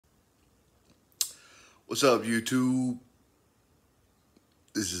What's up, YouTube?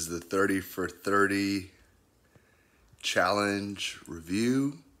 This is the 30 for 30 challenge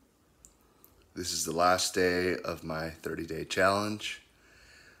review. This is the last day of my 30-day challenge.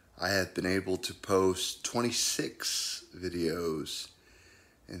 I have been able to post 26 videos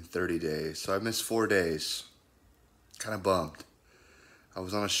in 30 days, so I missed 4 days. Kind of bummed. I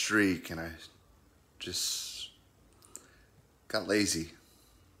was on a streak and I just got lazy,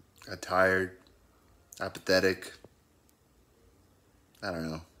 got tired, apathetic. I don't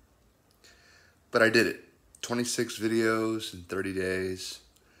know. But I did it. 26 videos in 30 days.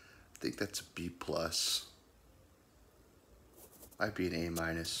 I think that's a B plus. Might be an A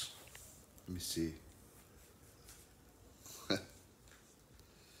minus. Let me see.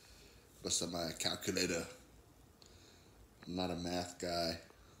 What's on my calculator? I'm not a math guy.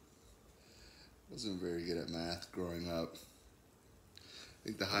 Wasn't very good at math growing up. I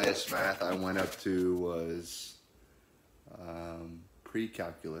think the highest math I went up to was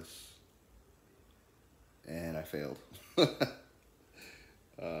pre-calculus, and I failed.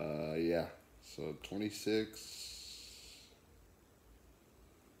 Yeah, so 26,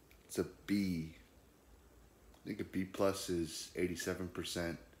 it's a B. I think a B plus is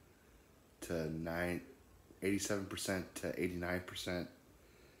 87% to 87% to 89%.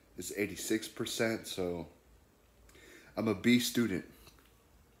 It's 86%, so I'm a B student.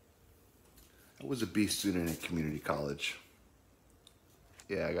 I was a B student in community college.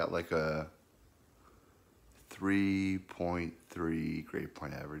 Yeah, I got like a 3.3 grade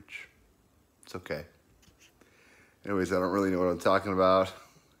point average. It's okay. Anyways, I don't really know what I'm talking about.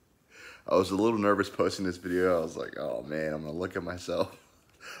 I was a little nervous posting this video. I was like, oh man, I'm gonna look at myself.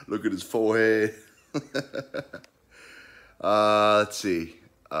 Look at his forehead. Let's see.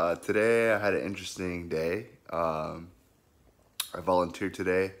 Today I had an interesting day. I volunteered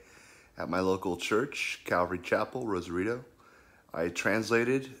today at my local church, Calvary Chapel, Rosarito. I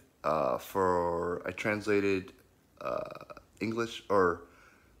translated English, or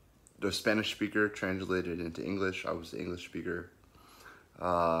the Spanish speaker translated into English. I was the English speaker.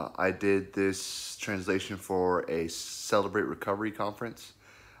 I did this translation for a Celebrate Recovery conference.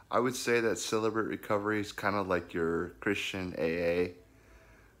 I would say that Celebrate Recovery is kind of like your Christian AA.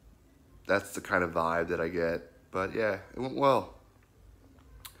 That's the kind of vibe that I get. But yeah, it went well.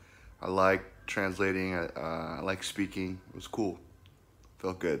 I like translating, I like speaking. It was cool.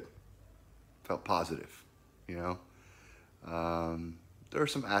 Felt good. Felt positive, you know? There are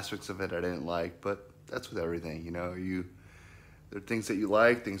some aspects of it I didn't like, but that's with everything, you know? There are things that you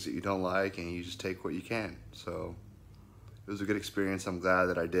like, things that you don't like, and you just take what you can. So it was a good experience. I'm glad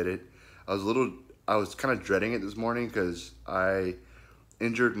that I did it. I was kind of dreading it this morning because I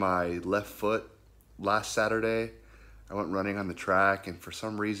injured my left foot last Saturday. I went running on the track, and for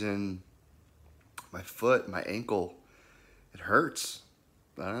some reason, my foot, my ankle, it hurts.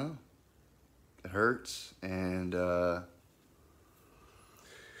 I don't know. It hurts, and it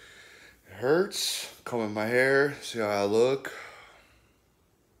hurts. Combing my hair, see how I look.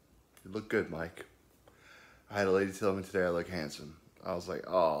 You look good, Mike. I had a lady tell me today I look handsome. I was like,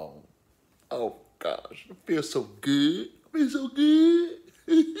 oh gosh, I feel so good. I feel so good.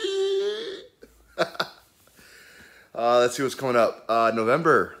 Let's see what's coming up.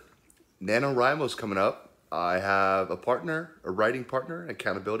 November, NaNoWriMo's coming up. I have a partner, a writing partner, an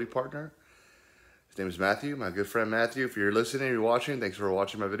accountability partner. His name is Matthew, my good friend Matthew. If you're listening, you're watching, thanks for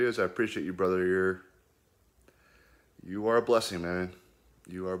watching my videos. I appreciate you, brother. You are a blessing, man.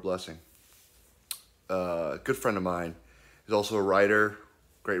 You are a blessing. A good friend of mine is also a writer,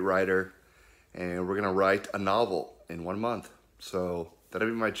 great writer, and we're gonna write a novel in 1 month. So that'll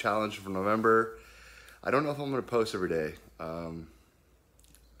be my challenge for November. I don't know if I'm gonna post every day.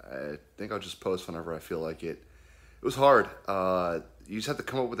 I think I'll just post whenever I feel like it. It was hard. You just have to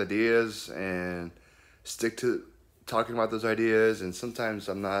come up with ideas and stick to talking about those ideas. And sometimes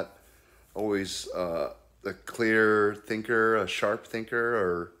I'm not always a clear thinker, a sharp thinker,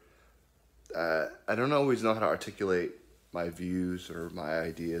 or I don't always know how to articulate my views or my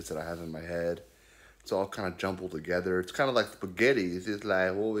ideas that I have in my head. It's all kind of jumbled together. It's kind of like spaghetti. It's just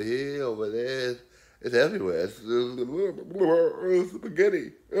like over here, over there. It's everywhere. It's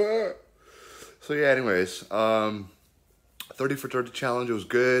spaghetti. So yeah, anyways, 30 for 30 challenge, it was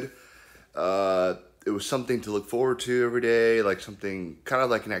good. It was something to look forward to every day, like something, kind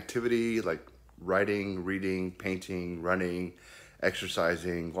of like an activity, like writing, reading, painting, running,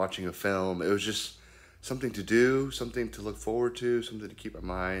 exercising, watching a film. It was just something to do, something to look forward to, something to keep my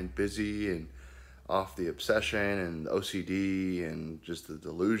mind busy and off the obsession and the OCD and just the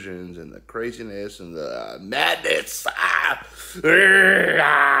delusions and the craziness and the madness.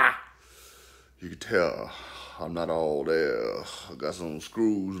 You can tell I'm not all there. I got some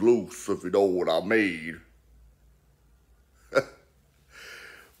screws loose, if you know what I mean.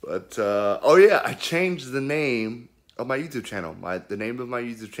 But oh yeah, I changed the name of my YouTube channel. The name of my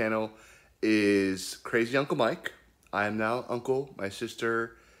YouTube channel is Crazy Uncle Mike. I am now uncle. My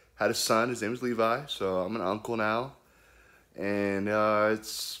sister had a son. His name is Levi, so I'm an uncle now, and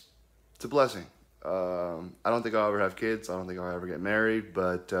it's a blessing. I don't think I'll ever have kids. I don't think I'll ever get married,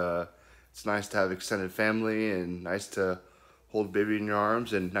 but it's nice to have extended family and nice to hold a baby in your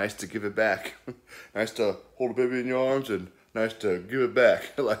arms and nice to give it back. Nice to hold a baby in your arms and nice to give it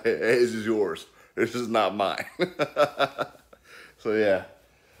back. Like, hey, this is yours. This is not mine. So yeah,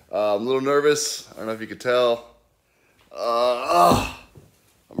 I'm a little nervous. I don't know if you could tell. I'm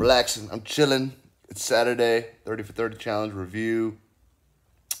relaxing. I'm chilling. It's Saturday, 30 for 30 challenge review.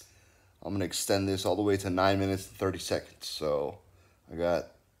 I'm gonna extend this all the way to 9 minutes and 30 seconds. So I got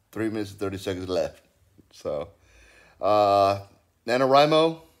 3 minutes and 30 seconds left. So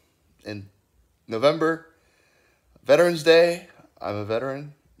NaNoWriMo in November. Veterans Day. I'm a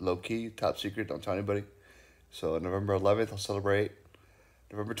veteran. Low key, top secret, don't tell anybody. So November 11th, I'll celebrate.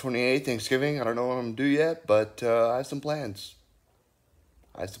 November 28th, Thanksgiving. I don't know what I'm gonna do yet, but I have some plans.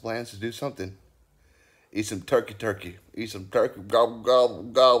 I have some plans to do something. Eat some turkey. Eat some turkey, gobble, gobble,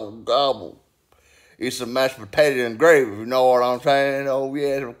 gobble, gobble. Eat some mashed potato and gravy, you know what I'm saying? Oh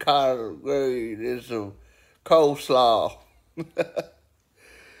yeah, some collard gravy, there's some coleslaw.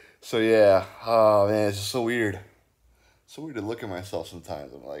 So yeah, oh man, it's just so weird. It's so weird to look at myself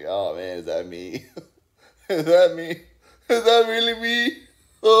sometimes. I'm like, oh man, is that me? Is that me? Is that really me?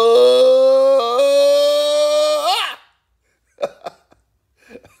 Oh!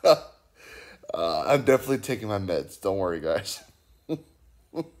 I'm definitely taking my meds. Don't worry, guys.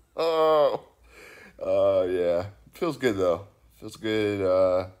 Oh, yeah. Feels good though. Feels good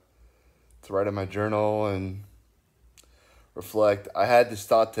to write in my journal and reflect. I had this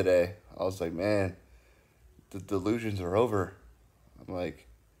thought today. I was like, man, the delusions are over. I'm like,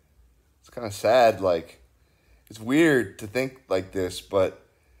 it's kind of sad. Like, it's weird to think like this, but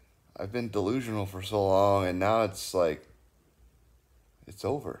I've been delusional for so long, and now it's like, it's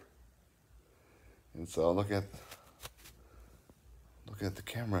over. And so I'm looking at the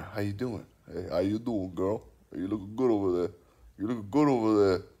camera. How you doing? Hey, how you doing, girl? You looking good over there. You looking good over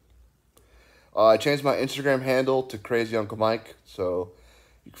there. I changed my Instagram handle to Crazy Uncle Mike, so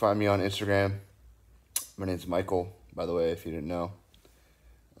you can find me on Instagram. My name's Michael, by the way, if you didn't know.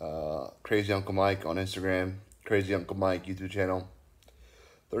 Crazy Uncle Mike on Instagram. Crazy Uncle Mike YouTube channel.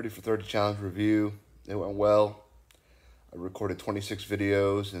 30 for 30 challenge review. It went well. I recorded 26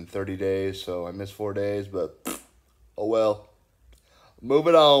 videos in 30 days, so I missed 4 days, but oh well.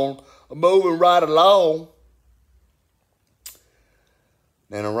 Moving on. I'm moving right along.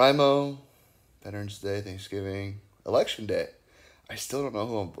 NaNoWriMo, Veterans Day, Thanksgiving, Election Day. I still don't know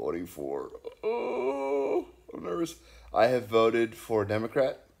who I'm voting for. Oh, I'm nervous. I have voted for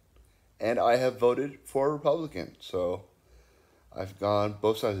Democrat, and I have voted for Republican. So I've gone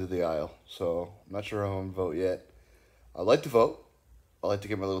both sides of the aisle. So I'm not sure how I'm going to vote yet. I like to vote. I like to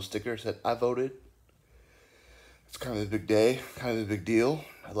get my little sticker that said I voted. It's kind of a big day, kind of a big deal.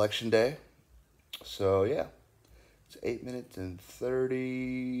 Election Day. So yeah, it's 8 minutes and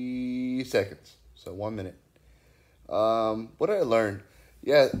 30 seconds. So 1 minute. What did I learn?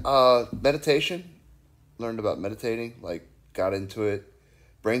 Yeah, meditation. Learned about meditating. Like, got into it.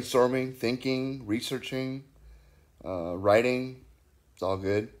 Brainstorming, thinking, researching, writing. It's all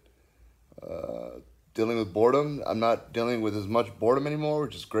good. Dealing with boredom. I'm not dealing with as much boredom anymore,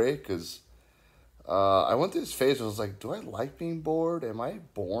 which is great because I went through this phase where I was like, do I like being bored? Am I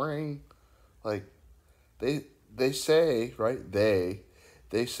boring? Like, they say, right? They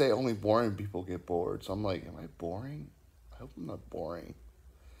say only boring people get bored. So I'm like, am I boring? I hope I'm not boring.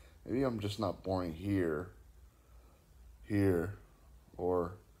 Maybe I'm just not boring here,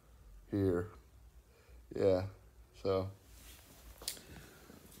 or here. Yeah, so.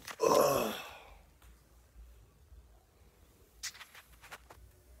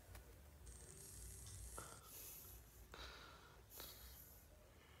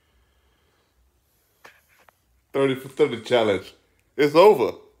 30 for 30 challenge. It's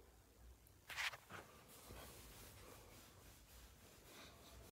over.